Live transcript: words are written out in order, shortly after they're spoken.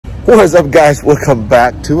What's up, guys? Welcome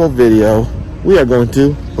back to a video. We are going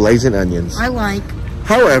to blazing onions.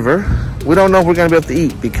 However, we don't know if we're gonna be able to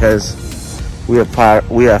eat because we are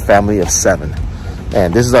a family of 7,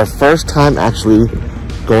 and this is our first time actually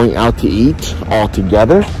going out to eat all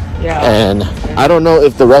together. Yeah. And I don't know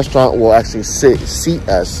if the restaurant will actually seat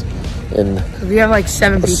us in. We have like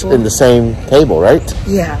 7 people in the same table, right?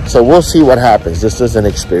 Yeah. So we'll see what happens. This is an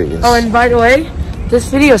experience. Oh, and by the way, this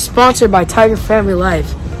video is sponsored by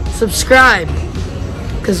TigerFamilyLife. Subscribe,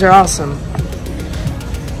 because they're awesome.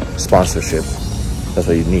 Sponsorship. That's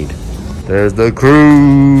what you need. There's the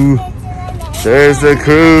crew. There's the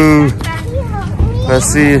crew. Let's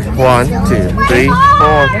see. 1, 2, 3,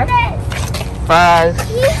 4,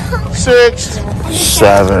 5, 6,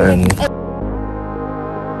 7.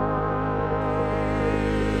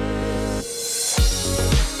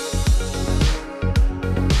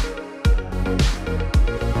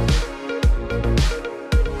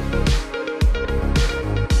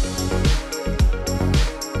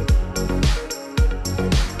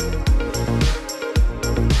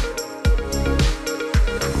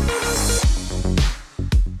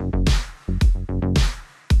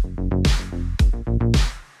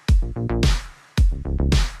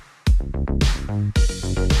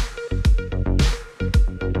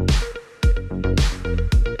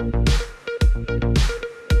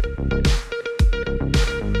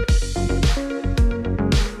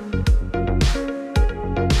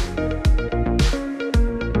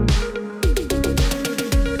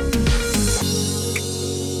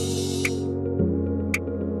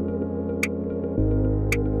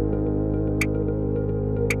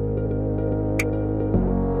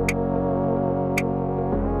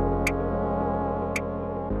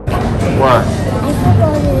 What? I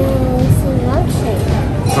forgot to see milkshake.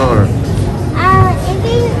 Sure.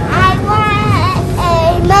 I want a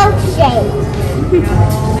milkshake.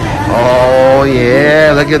 Oh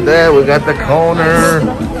yeah, look at that. We got the corner.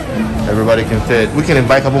 Everybody can fit. We can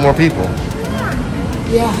invite a couple more people.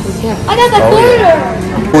 Yeah, we can. I got the corner.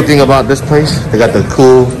 Yeah. Cool thing about this place, they got the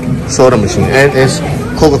cool soda machine, and it's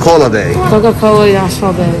Coca-Cola Day. Coca-Cola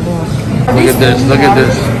National Day. Yeah. Look at this. Look at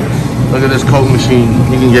this. Look at this Coke machine.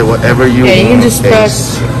 You can get whatever you want. Yeah, you can just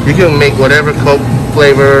press. You can make whatever Coke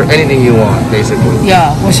flavor, anything you want, basically.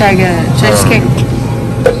 Yeah, what should I get? Just kick.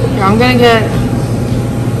 Yeah, I'm gonna get.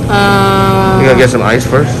 You gonna get some ice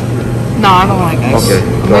first? No, I don't like ice. Okay,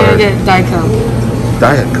 I'm go gonna ahead. get Diet Coke.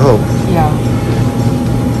 Diet Coke? Yeah.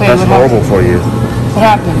 Wait, that's horrible for you. What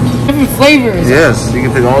happened? Different flavors. Yes, you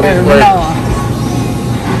can pick all these flavors. Vanilla.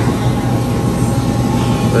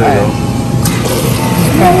 There you go.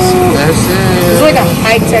 That's it. It's like a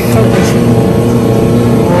high-tech Coke machine.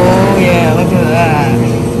 Oh yeah, look at that.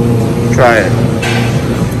 Try it.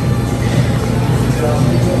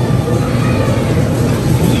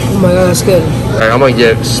 Oh my god, that's good. Alright, I'm gonna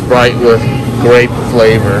get Sprite with grape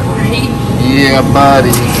flavor. Yeah,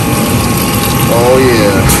 buddy. Oh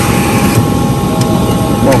yeah.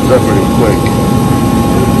 Bumped up pretty quick.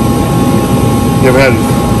 You ever had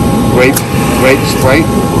grape Sprite?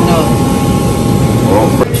 No. Oh.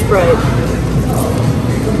 Sprite.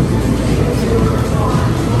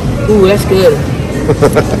 Ooh, that's good.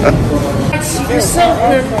 You're so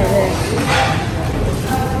good.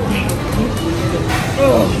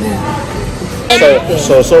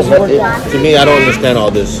 So to me, I don't understand all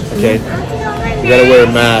this. Okay, you gotta wear a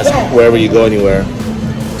mask wherever you go, anywhere.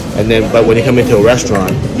 And then, but when you come into a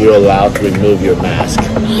restaurant, you're allowed to remove your mask.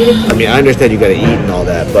 I mean, I understand you gotta eat and all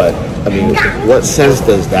that, but I mean, what sense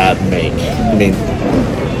does that make? I mean,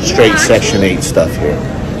 straight Section 8 stuff here.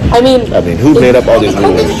 I mean, who made up all these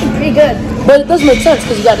rules? Pretty good, but it does make sense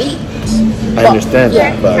because you gotta eat. I understand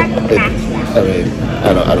that, but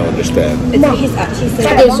I don't understand.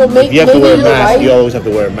 Okay, so If you have to wear a mask, you always have to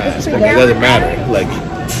wear a mask. It doesn't matter. Like,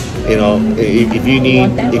 you know, if you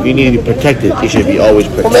need to be protected, it should be always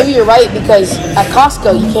protected. Well, maybe you're right because at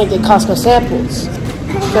Costco you can't get Costco samples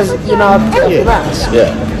because you're not wearing your mask.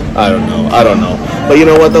 Yeah. I don't know. But you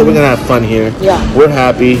know what though? We're gonna have fun here. Yeah. We're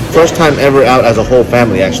happy. First time ever out as a whole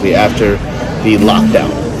family, actually, after the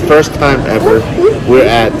lockdown. First time ever. We're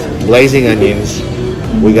at Blazing Onions.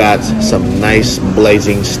 We got some nice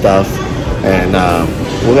blazing stuff, and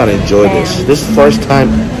we're gonna enjoy this. This is the first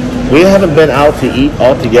time. We haven't been out to eat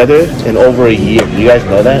all together in over a year. You guys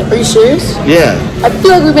know that? Are you serious? Yeah. I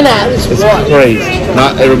feel like we've been at least It's one. crazy.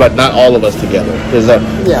 Not everybody, not all of us together. This is our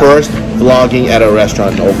first vlogging at a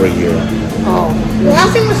restaurant in over a year. Oh. The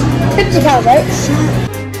last thing was Pizza Hut, right?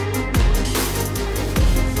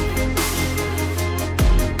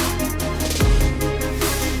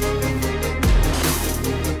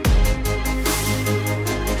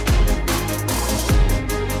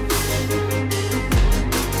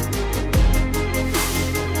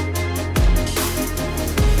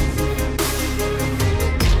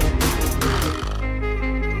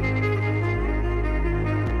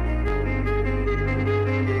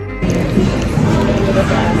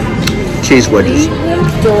 cheese wedges.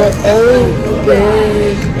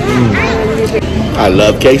 I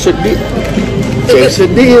love quesadilla.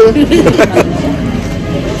 Quesadilla.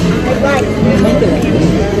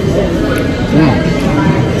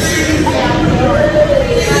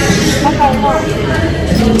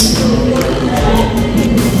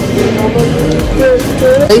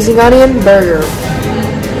 Blazing onion burger.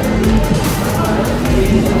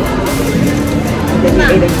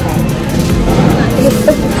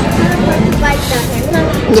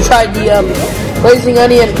 You tried the blazing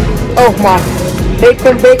onion. Oh my,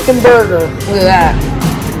 bacon burger. Look at that.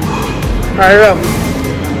 Alright up.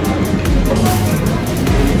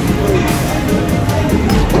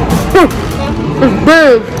 It's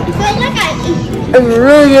big. It's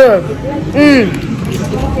really good.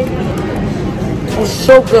 It's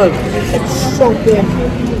so good. It's so good.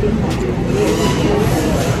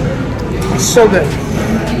 It's so good.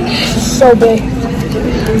 It's so big.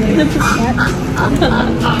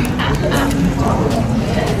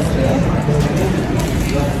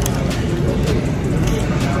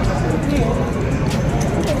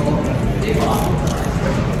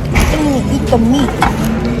 Eat the meat.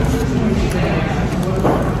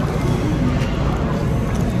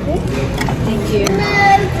 Thank you.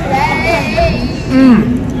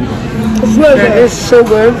 It's really good. It's so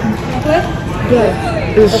good.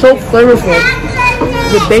 Yeah. It's so flavorful.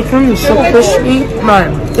 The bacon is so crispy. Man,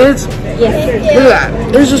 it's look at that.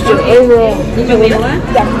 It's just an overall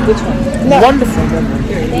wonderful.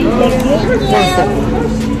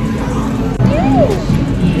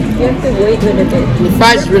 The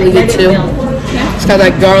fries is really good too. It's got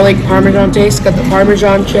that garlic parmesan taste. It's got the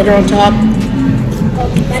parmesan cheddar on top.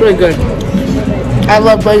 It's really good. I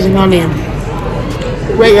love Blazing Onion.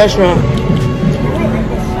 Great restaurant.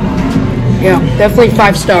 Yeah, definitely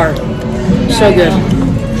 5-star. So good.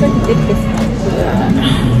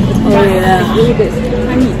 Oh yeah.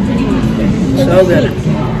 So good.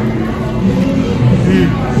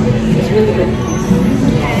 It's really good.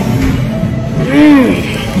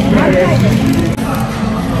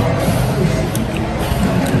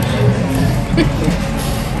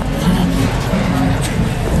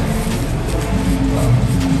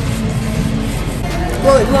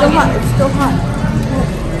 Well, it's still hot. It's still hot.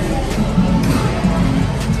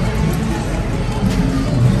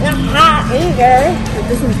 Not hot either.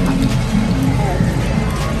 This one's hot.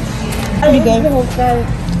 Pretty good.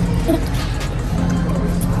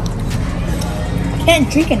 Can't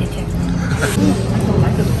drink anything.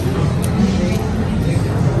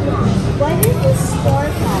 What is the store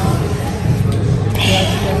called?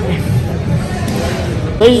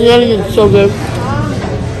 Blazing Onion is so good.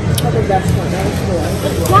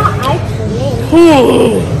 It's not ice cream.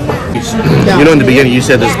 You know, in the beginning, you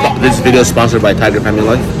said this video is sponsored by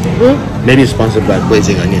TigerFamilyLife. Maybe it's sponsored by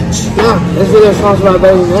Blazing Onions. Yeah, this video is sponsored by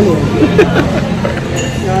Blazing Onion.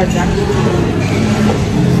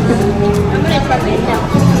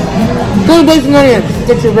 Go to Blazing Onion.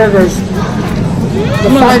 Get your burgers. The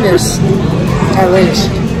finest, at least.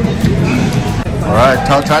 All right,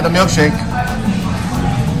 try the milkshake.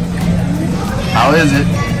 How is it?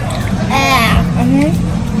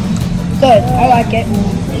 Good. I like it.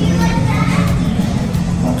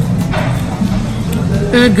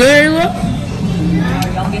 Is it good, Ayla?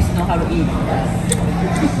 Our youngest know how to eat.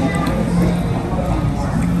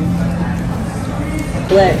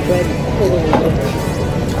 Bread.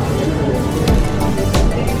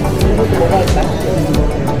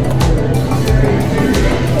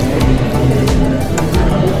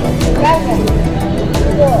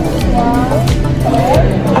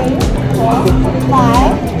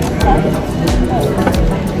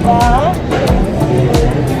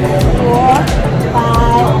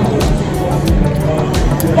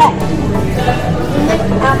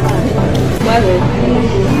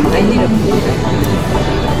 I need a food.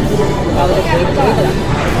 How would it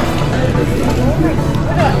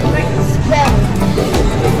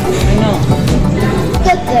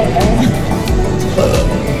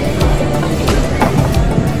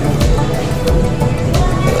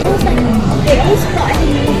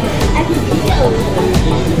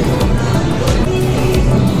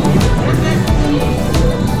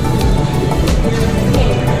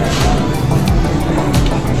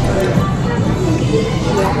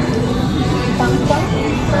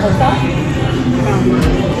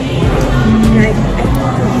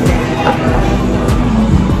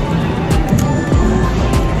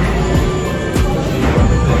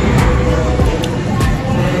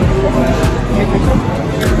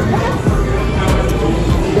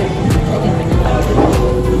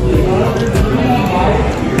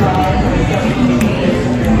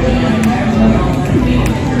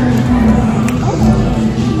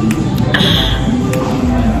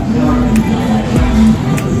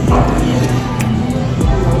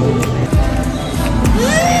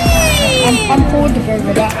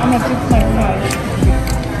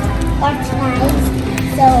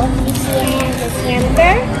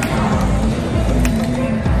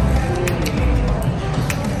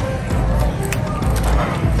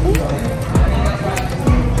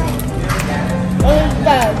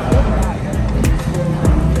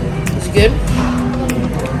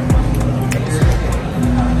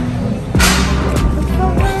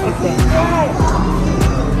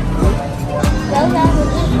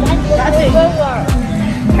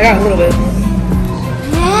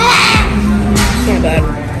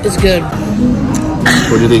It's good.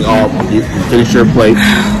 What do you think? Oh, you finish your plate.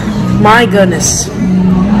 My goodness.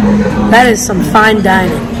 That is some fine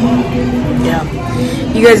dining. Yeah.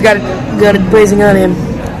 You guys got a blazing onion.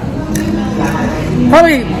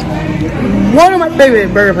 Probably one of my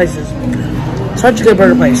favorite burger places. Such a good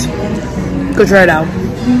burger place. Go try it out.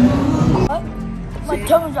 My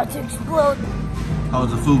tummy's about to explode. How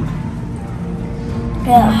was the food?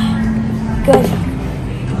 Yeah. Good.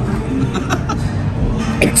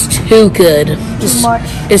 It's too good. Too much.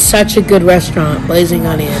 It's such a good restaurant. Blazing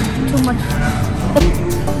Onion. Too much.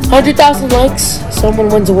 100,000 likes, someone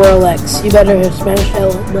wins a Rolex. You better smash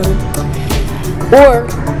that button, or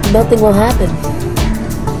nothing will happen.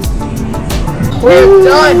 We're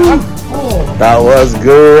done. That was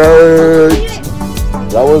good.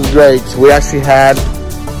 That was great. We actually had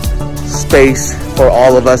space for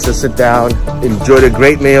all of us to sit down, enjoyed a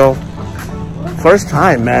great meal. First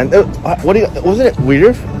time, man. Wasn't it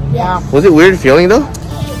weird? Yeah. Was it weird feeling though?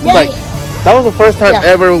 Yeah. Like, that was the first time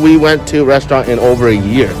ever we went to a restaurant in over a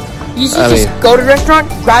year. You should just go to the restaurant,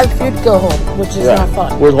 grab food, go home, which is not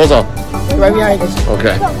fun. Hold on. Right behind us.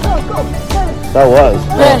 Okay. That was.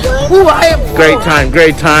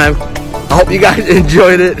 Great time. I hope you guys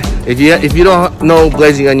enjoyed it. If you don't know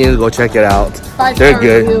Blazing Onions, go check it out. They're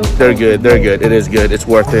good. They're good. It is good. It's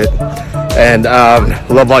worth it. And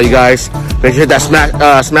love all you guys. Make sure that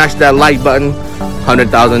smash that like button.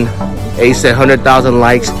 100,000. Ace said 100,000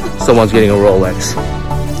 likes. Someone's getting a Rolex.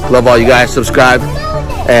 Love all you guys. Subscribe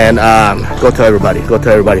and go tell everybody.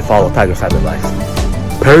 Follow Tiger Family Life.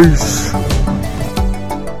 Peace.